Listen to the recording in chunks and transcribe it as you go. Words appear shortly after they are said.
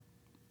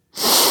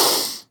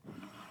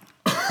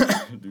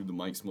Dude, the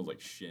mic smells like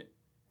shit.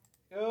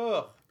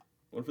 Ugh.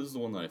 What if this is the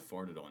one that I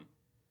farted on?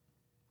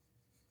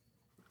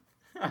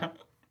 I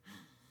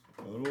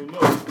don't know.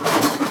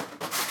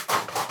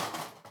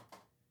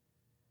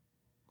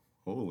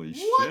 Holy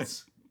What?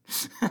 shit.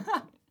 What?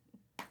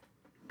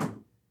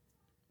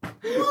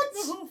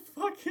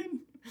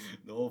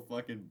 The whole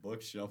fucking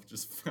bookshelf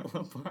just fell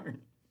apart.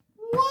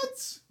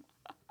 What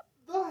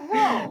the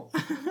hell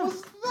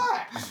was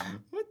that?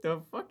 What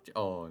the fuck?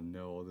 Oh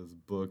no, those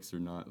books are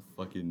not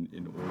fucking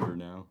in order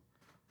now.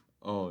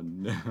 Oh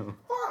no.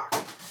 Fuck.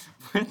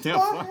 What the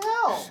What the fuck?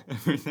 hell?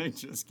 Everything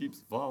just keeps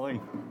falling.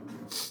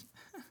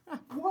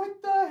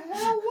 What the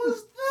hell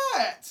was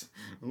that?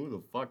 Who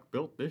the fuck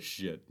built this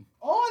shit?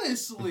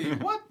 Honestly,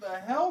 what the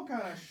hell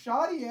kind of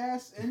shoddy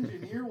ass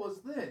engineer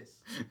was this?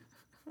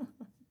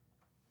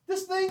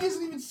 This thing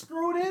isn't even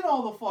screwed in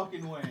all the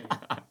fucking way.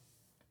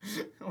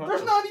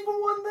 There's not even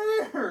one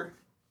there.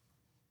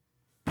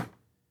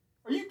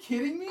 Are you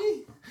kidding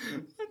me?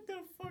 What the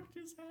fuck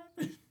just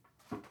happened?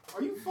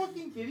 Are you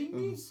fucking kidding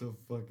me? I'm so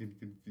fucking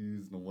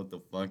confused on what the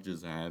fuck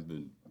just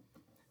happened.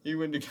 He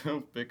went to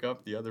go pick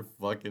up the other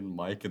fucking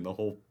mic and the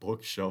whole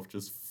bookshelf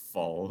just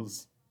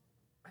falls.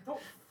 I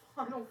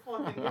don't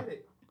fucking get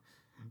it.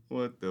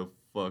 What the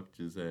fuck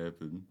just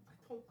happened?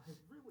 I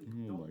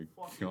really Oh don't my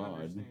fucking God.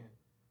 understand.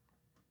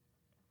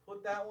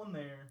 Put that one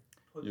there.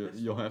 Put this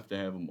You'll one. have to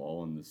have them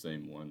all in the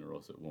same one, or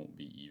else it won't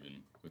be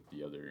even with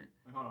the other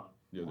Wait, hold on.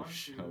 the other 1, 2,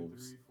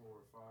 shelves. 3, 4,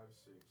 5,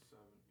 6,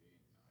 7,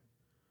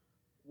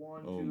 8, 9.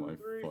 1, Oh 2, my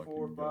 3, 4,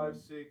 fucking 5, God.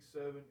 6,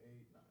 7, 8, 9.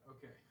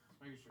 Okay,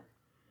 making sure.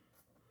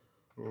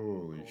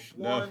 Holy Cool. shit!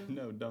 No, One.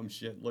 no, dumb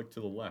shit. Look to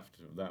the left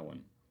of that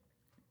one.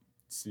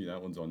 See,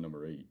 that one's on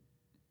number 8.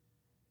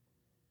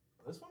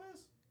 This one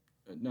is?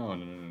 No.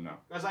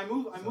 As I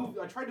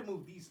tried to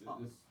move these up.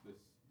 This one,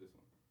 because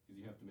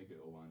you have to make it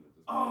align with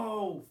this.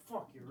 Oh,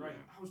 fuck, you're right.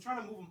 Yeah. I was trying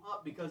to move them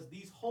up because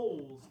these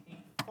holes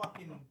ain't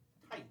fucking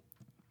tight.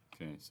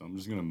 Okay, so I'm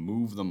just gonna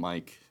move the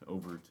mic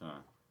over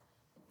to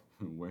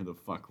where the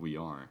fuck we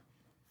are.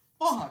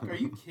 Fuck, are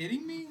you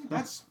kidding me?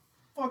 That's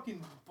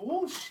fucking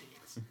bullshit.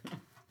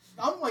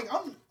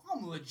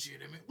 I'm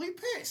legitimately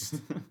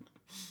pissed.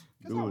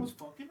 Because I was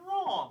fucking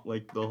wrong.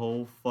 Like the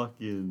whole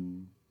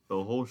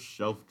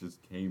shelf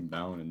just came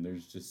down, and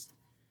there's just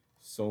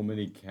so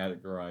many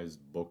categorized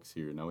books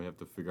here. Now we have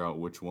to figure out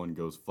which one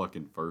goes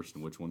fucking first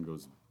and which one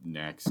goes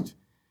next.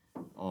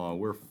 Oh,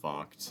 we're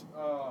fucked.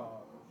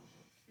 Oh,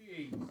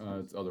 jeez.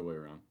 It's the other way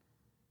around.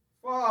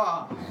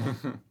 Fuck.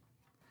 You're right.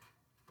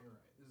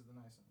 This is the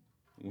nice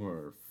end.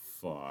 We're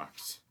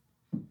fucked.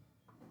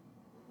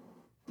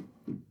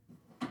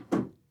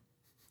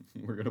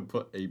 We're gonna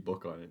put a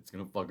book on it. It's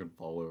gonna fucking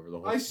fall over. The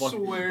whole I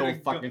swear the to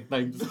whole fucking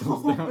thing just The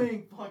goes whole down.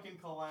 thing fucking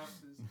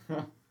collapses.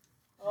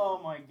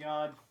 Oh my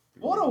god.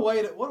 What a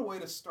way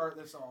to start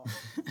this off.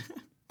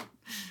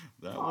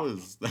 That Fuck.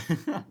 was.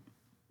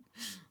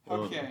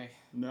 Well, Okay.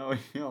 No,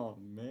 oh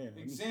man.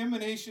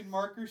 Examination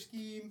marker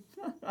scheme.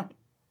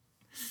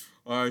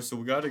 All right, so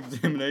we got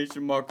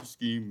examination marker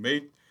scheme,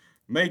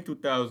 May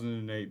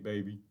 2008,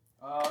 baby.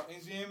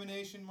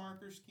 Examination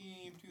marker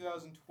scheme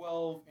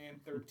 2012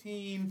 and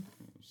 13.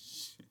 Oh,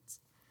 shit.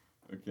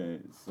 Okay,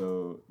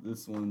 so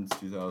this one's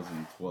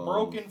 2012.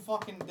 Broken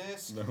fucking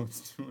disc. No,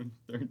 it's doing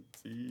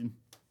 13.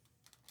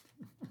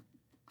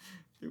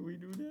 Did we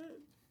do that?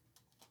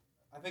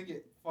 I think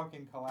it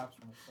fucking collapsed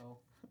from itself.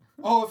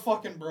 Oh, it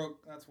fucking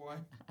broke. That's why.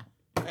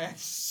 That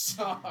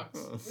sucks.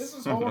 Oh, This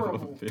is son of a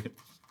horrible. bitch.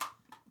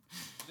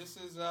 This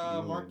is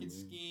Oh, market man.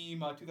 scheme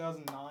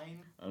 2009.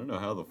 I don't know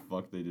how the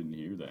fuck they didn't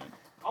hear that.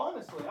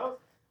 Honestly,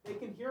 they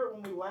can hear it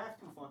when we laugh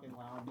too fucking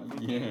loud, but they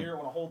Yeah. can't hear it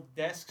when a whole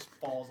desk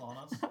falls on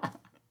us.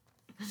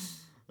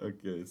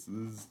 Okay, so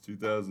this is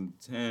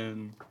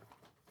 2010,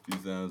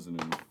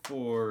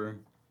 2004,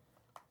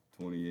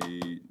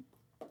 28,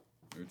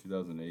 or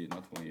 2008,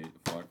 not 28,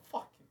 fuck.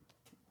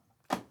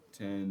 Fucking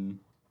 10,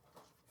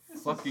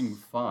 This fucking is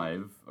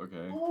 5,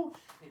 okay. bullshit.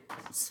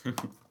 So,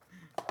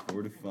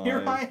 4 to 5.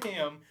 Here I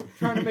am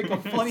trying to make a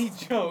funny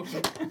joke,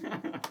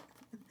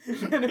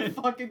 and it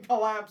fucking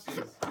collapses.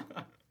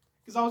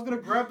 Because I was gonna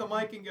grab the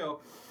mic and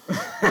go,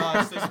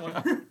 it's this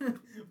one.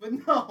 But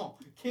no,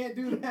 can't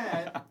do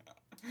that.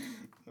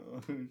 Oh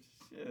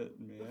shit,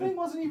 The thing man.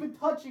 wasn't even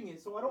touching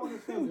it, so I don't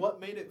understand what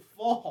made it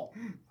fall.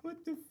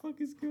 What the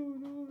fuck is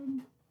going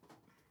on?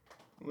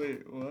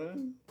 Wait, what?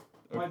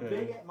 My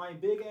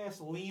big ass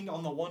leaned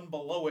on the one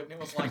below it, and it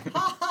was like,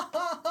 ha ha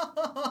ha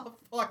ha ha,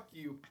 fuck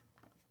you.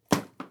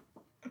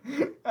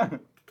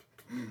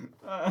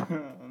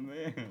 Oh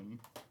man.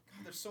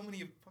 God, there's so many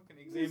fucking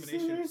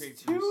examination There's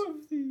papers. 2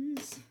 of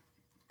these.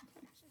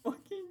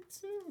 Fucking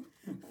 2.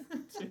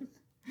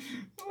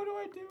 What do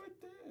I do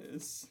with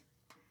this?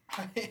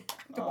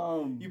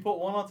 You put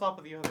one on top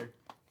of the other.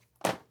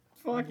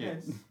 Fuck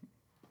it. Yes.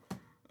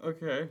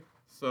 Okay,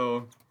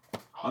 so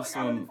Oh, this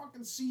I got it in one,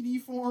 fucking CD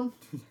form.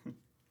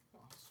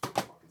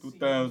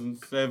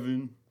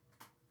 2007.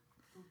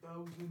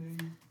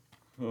 2008.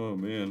 Oh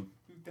man,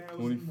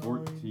 2009.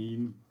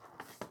 2014.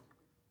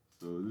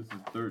 So this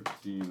is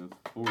 13. That's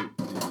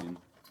 14.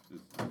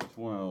 This is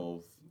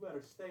 12. You better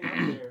better stay up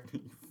there.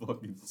 You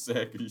fucking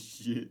sack of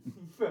shit. You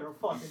better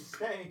fucking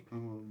stay.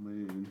 Oh,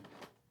 man.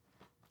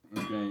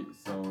 Okay,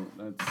 so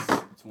that's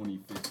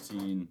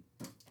 2015.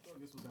 Oh,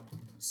 this was empty.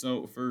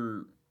 So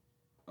for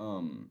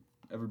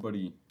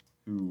everybody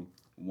who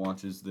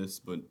watches this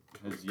but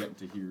has yet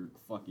to hear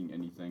fucking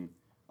anything,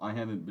 I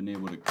haven't been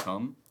able to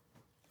come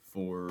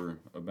for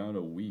about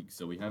a week,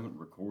 so we haven't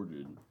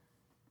recorded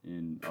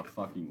in a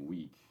fucking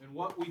week. And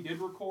what we did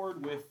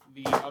record with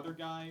the other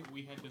guy,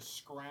 we had to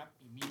scrap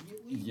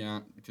immediately. Yeah,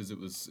 because it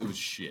was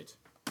shit.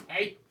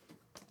 Hey,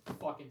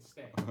 fucking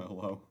stay.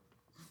 Hello.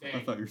 Stay. I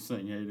thought you were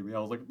saying hey to me. I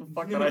was like, what the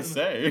fuck No, did no, I no.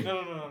 say? No.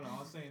 I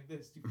was saying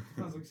this.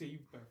 I was like, say you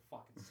better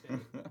fucking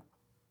stay.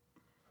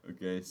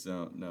 Okay,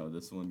 so no,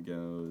 this one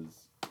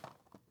goes.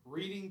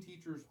 Reading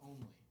teachers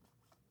only.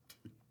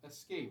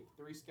 Escape.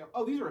 3 scout.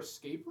 Oh, these are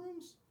escape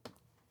rooms?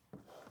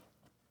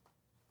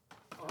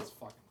 Oh, that's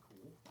fucking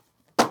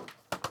cool.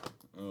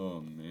 Oh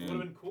It would have man.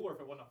 been cooler if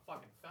it wasn't a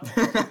fucking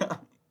fella.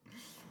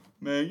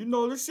 Man, you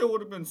know this shit would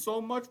have been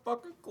so much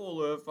fucking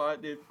cooler if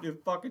this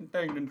fucking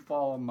thing didn't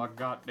fall on my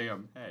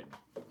goddamn head.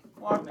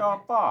 What the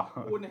fuck?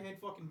 Wouldn't have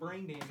had fucking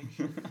brain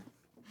damage.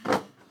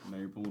 Now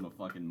you're pulling a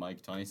fucking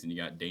Mike Tyson. You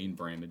got Dane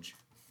Bramage.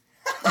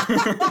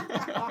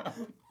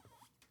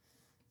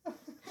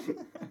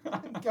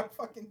 Got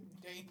fucking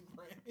Dane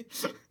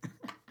Branch.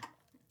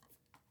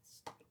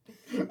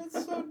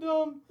 That's so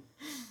dumb.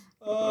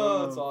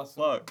 Oh, that's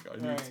awesome. Fuck, I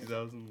knew Alright.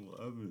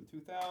 2011.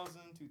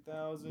 2000.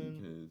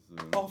 Okay,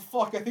 so. Oh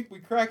fuck! I think we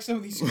cracked some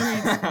of these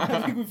screens.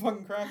 I think we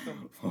fucking cracked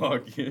them.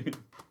 Fuck it.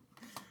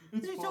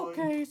 It's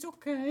it's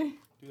okay.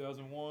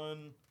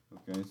 2001.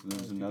 Okay, so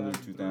there's another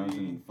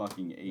 2003,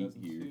 2008 here.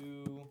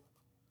 2002.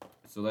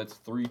 So that's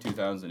 3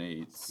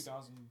 2008s.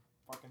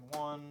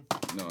 2001.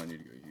 No, I need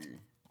to go here.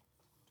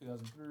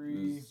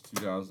 2003. This is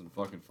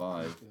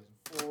 2005.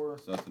 2004.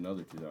 So that's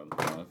another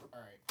 2005. All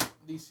right.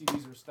 These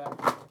CDs are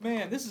stacked.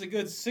 Man, this is a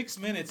good 6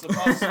 minutes of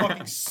us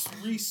fucking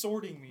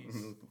resorting these.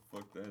 what the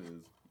fuck that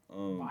is?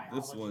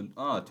 This Biology.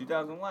 one,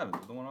 2011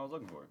 is the one I was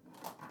looking for.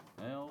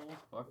 Hell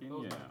fucking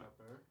Those yeah. aren't up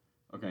there.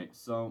 Okay,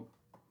 so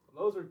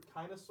Those are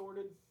kind of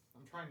sorted.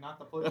 I'm trying not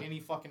to put any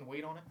fucking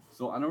weight on it.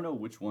 I don't know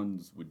which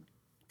ones would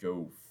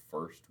go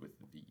first with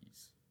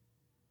these.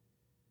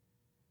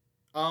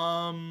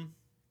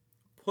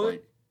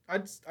 Put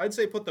I'd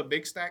say put the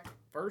big stack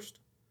first.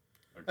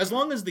 Okay. As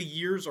long as the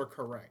years are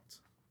correct,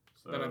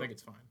 So then I think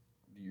it's fine.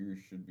 the years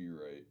should be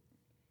right.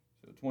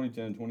 So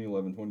 2010,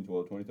 2011,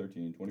 2012,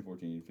 2013,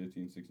 2014,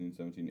 15, 16,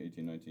 17,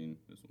 18, 19.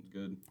 This one's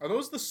good. Are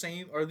those the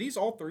same? Are these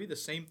all three the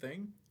same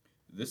thing?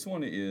 This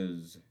one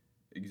is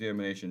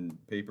examination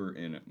paper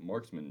in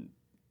marksman.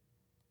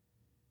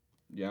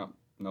 Yeah,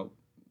 nope,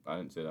 I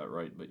didn't say that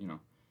right, but you know.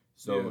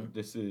 So Yeah.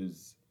 this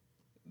is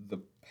the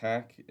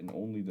pack and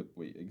only the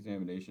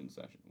examination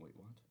session. Wait,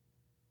 what?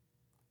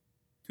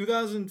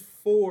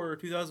 2004,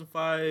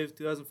 2005,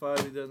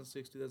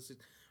 2006,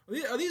 2006.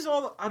 Are these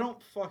all? I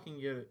don't fucking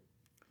get it.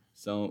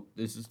 So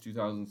this is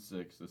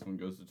 2006. This one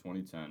goes to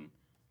 2010.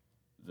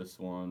 This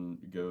one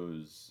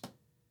goes.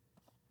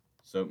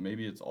 So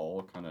maybe it's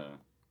all kind of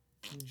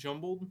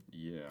Jumbled?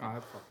 yeah. Ah,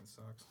 that fucking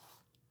sucks.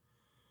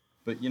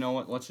 But you know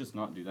what? Let's just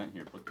not do that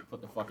here.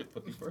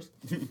 Put these first.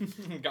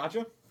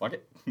 Gotcha. Fuck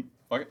it.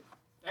 Fuck it.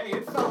 Hey,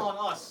 it fell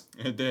on us.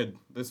 It did.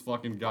 This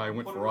fucking guy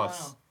went Put for it us.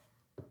 around.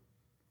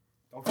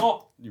 Don't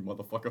fall. You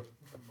motherfucker.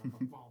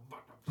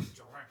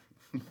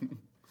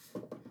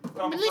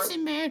 But I'm afraid-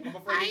 man. I'm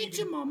afraid I ain't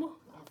your mama.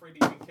 I'm afraid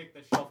to even kick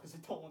this shelf because I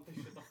don't want this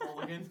shit to fall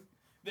again.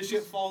 This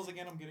shit falls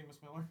again, I'm getting Miss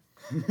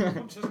Miller.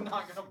 I'm just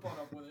not gonna put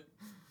up with it.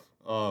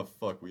 Oh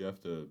fuck! We have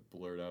to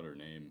blurt out her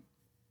name.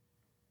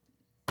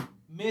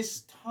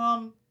 Miss.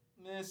 No,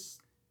 it's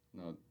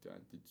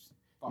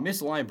Fuck.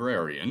 Miss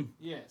Librarian.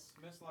 Yes,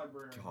 Miss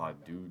Librarian.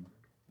 God, dude,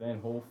 that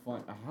whole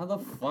fun. How the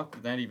fuck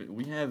did that even?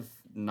 We have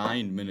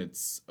 9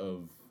 minutes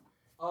of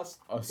Us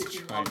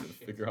picking trying up to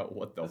shit. figure out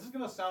what the This is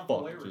gonna sound fuck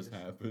hilarious. just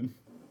happened.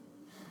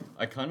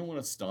 I kind of want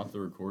to stop the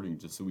recording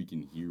just so we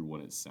can hear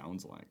what it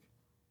sounds like.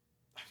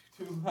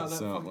 Dude, how that,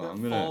 So, fuck, well, that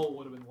I'm gonna- fall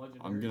would have been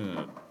legendary.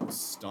 I'm gonna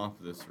stop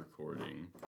this recording.